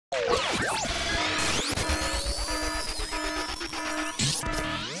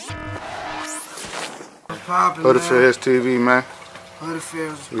Hood Affairs TV, man. Hood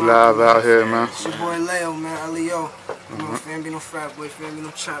Affairs. We live out here, man. It's your boy Leo, man. Leo. You know, fan be no frat boy, fan be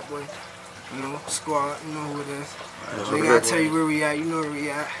no trap boy. You know, squad, you know who it is. So we gotta tell you where we at, you know where we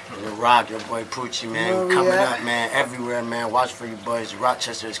at. The Rock, your boy Poochie, man. You know Coming up, man, everywhere, man. Watch for you boys.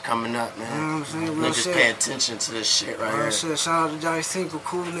 Rochester is coming up, man. You know what I'm saying? Real Niggas shit. pay attention to this shit right here. Shit. Shout out to Johnny Cinco,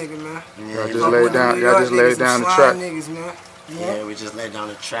 cool nigga, man. Y'all just laid down the track. Niggas, man. Yeah, we just laid down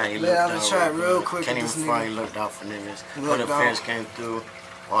the track. He laid down the looked track out real quick. Can't even front, he looked out for niggas. Hood Affairs came through.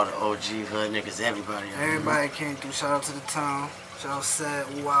 All the OG hood niggas, everybody. Everybody came through. Shout out to the town. Shout out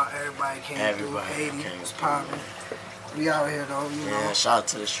Sad, wow, everybody came through. 80, was popping. We out here though, you know. Yeah, shout out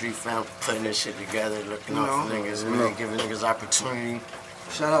to the street fam for putting this shit together, looking out for niggas, man, giving niggas opportunity.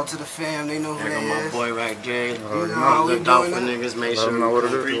 Shout out to the fam, they know who they my is. boy right there. You know how we looked out for doing it. niggas, made sure we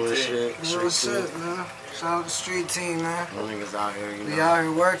doing shit. Real shit, man. Shout out to the street team, man. Them niggas out here, you know. We out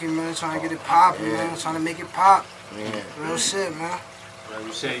here working, man, trying to get it popping, man, trying to make it pop. Yeah. Real shit, man. Like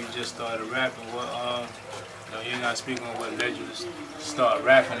you said, you just started rapping. What, you know, you're not speaking on what led you to start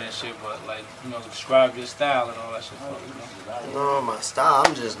rapping and shit, but like, you know, describe your style and all that shit for you, You know, my style,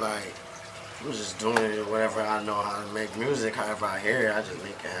 I'm just doing it whatever I know how to make music, however I hear it, I just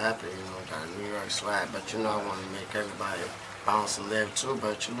make it happen, you know, got a New York swag, but you know, I want to make everybody bounce and live too,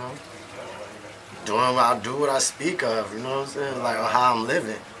 but you know, I do what I speak of, you know what I'm saying, like how I'm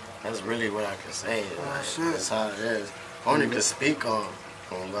living, that's really what I can say, like, that's how it is. Only can speak on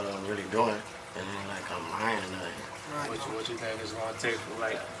what I'm really doing, and then like I'm lying or nothing. What you think is going to take for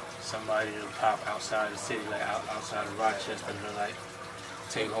like somebody to pop outside the city, like outside of Rochester, to like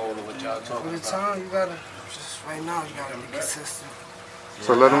take hold of what y'all talking For the about? time, you gotta, just right now, you gotta be consistent.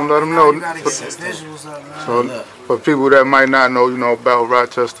 So let them know. You gotta get the visuals up, man. So for people that might not know, you know, about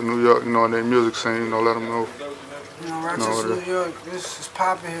Rochester, New York, you know, and their music scene, you know, let them know. You know, Rochester, New York, this is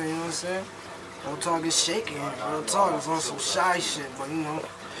popping here, you know what I'm saying? Real talk is shaking. Real talk is on some shy shit, but you know,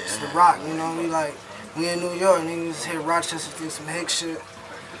 it's the Rock, you know, we in New York, niggas hit Rochester, do some hick shit.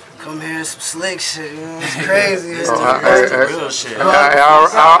 Come here, some slick shit, you know, it's crazy. It's the real shit.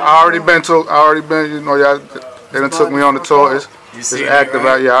 I already been, you know, y'all, they done took me on the tour. It's active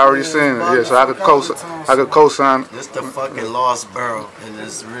out, yeah, I already seen it, yeah, so I could co-sign. This the fucking lost borough, and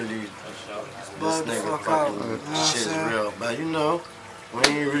it's really, this nigga fucking shit is real, but you know, we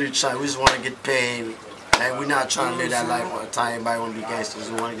ain't really trying, we just want to get paid. Hey, we not trying to live that life all the time. Everybody want to be gangsters,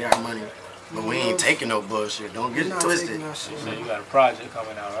 we want to get our money. But we ain't taking no bullshit, don't get it twisted. So you got a project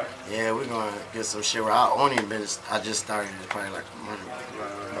coming out, right? Yeah, we're going to get some shit where I just started it probably like a month ago.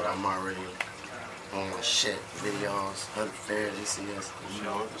 But I'm already on my shit, videos, Hood Affairs, you see us. You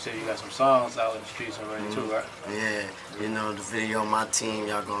know, you said you got some songs out in the streets already too, right? Yeah, you know, the video, my team,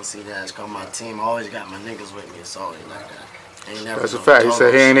 y'all gonna see that. It's called My Team. I always got my niggas with me, it's always like that. That's a fact. He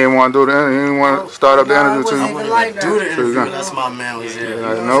said he ain't even want to do the interview. He didn't want to start up the interview till I wouldn't even do the interview. That's my man was here.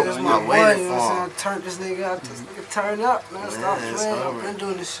 Nope. I waited for him. Turn this nigga out. This nigga turn up, man. Stop playing. I've been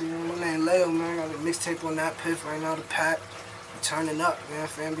doing this shit. My name Leo, man. Got a mixtape on that Piff right now. The pack. We turning up, man.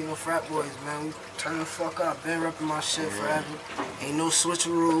 Fam be no frat boys, man. We turning the fuck up. Been repping my shit forever. Ain't no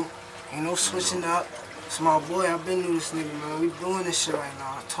switcheroo. Ain't no switching up. It's my boy, I've been new this nigga, man. We doing this shit right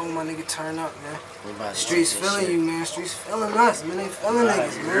now. I told my nigga turn up, man. Streets feeling you, man. Streets feeling us, man. They feeling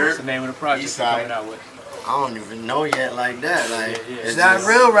niggas, man. What's the name of the project you're coming out with? I don't even know yet like that. Like, it's not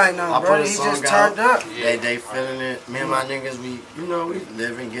real right now, bro. He just turned up. They feeling it. Me and my niggas, we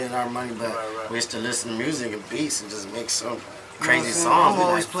living, getting our money, but we used to listen to music and beats and just make some crazy songs. I'm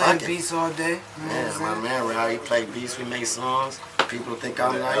always playing beats all day. Yeah, my man Ral, he play beats, we make songs. People think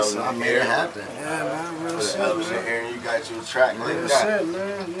I'm nice, so I made it happen. Yeah, man, real shit, man. Here and you got your track like real that. Shit,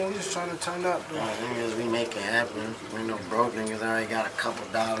 man. You know, we just trying to turn up, bro. Niggas, we make it happen. We no broke niggas. I already got a couple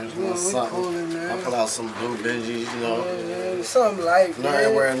dollars, you know, we something. coolin', man. I pull out some blue Benjis, you know. Yeah, something light, man.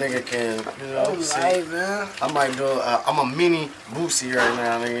 Nothing where a nigga can, you know. Something light, man. I might do. I'm a mini Boosie right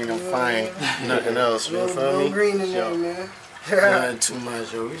now. Nigga ain't gonna find nothing else. You feel me? No green in there, man. Nothing too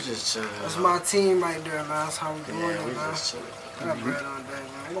much, yo. We just chillin'. That's my team right there, man. That's how we doing it, we man. just chillin'. I got bread on day, man.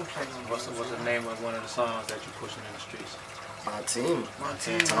 We don't play no What's the name of one of the songs that you pushing in the streets? My team. My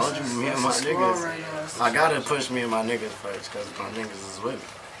team. Told you, me and my niggas. Right, I gotta push me and my niggas first, cause my niggas is with me.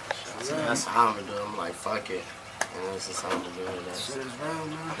 So that's how I'm gonna do it. I'm like, fuck it. And this is how I'm gonna do it. Shit is real,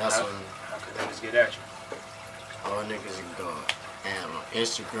 man. That's when. How could niggas get at you? All niggas can go. And on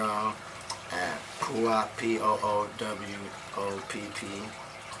Instagram at Poowop, P-O-O-W-O-P-P.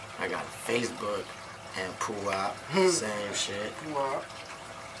 I got Facebook and Poowop, same shit.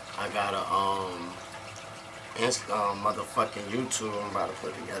 I got a motherfucking YouTube I'm about to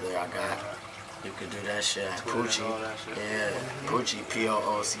put together. I got. You could do that shit at Poochie. Yeah, Poochie,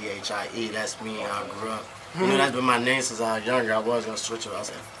 P-O-O-C-H-I-E. That's me. I grew up. You know, that's been my name since I was younger. I was gonna switch it. I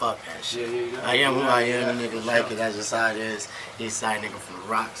said, fuck that shit. I am who I am. You niggas like it. That's just how it is. East side nigga from the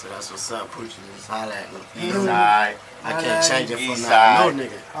rock, so that's what's up. Poochie just holla at me. East side. I can't change it for East no side.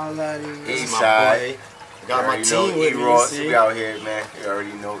 nigga. Holla at you. East side. Got my team with me. Ross, we out here, man. You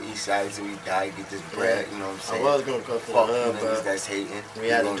already know East side till we die, get this bread, you know what I'm saying? I was gonna go to the Fuck hood, you but niggas that's hating. we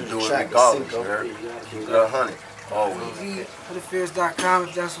had to gonna do do the it track regardless, you heard? Keep it 100. Always. ForTheFears.com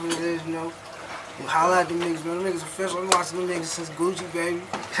if that's what it is, you know. Holla at them niggas, man. Them niggas official. I'm watching them niggas since Gucci, baby.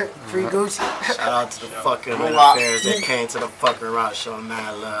 Free Gucci. Shout out to the fucking affairs that came to the fucking rock show,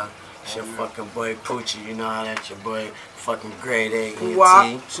 mad love. It's your fucking boy Poochie, you know how that's your boy fucking grade A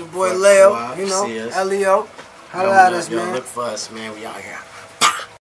ENT. It's your boy Leo, you know, Leo. Holla at us, man. Look for us, man. We out here.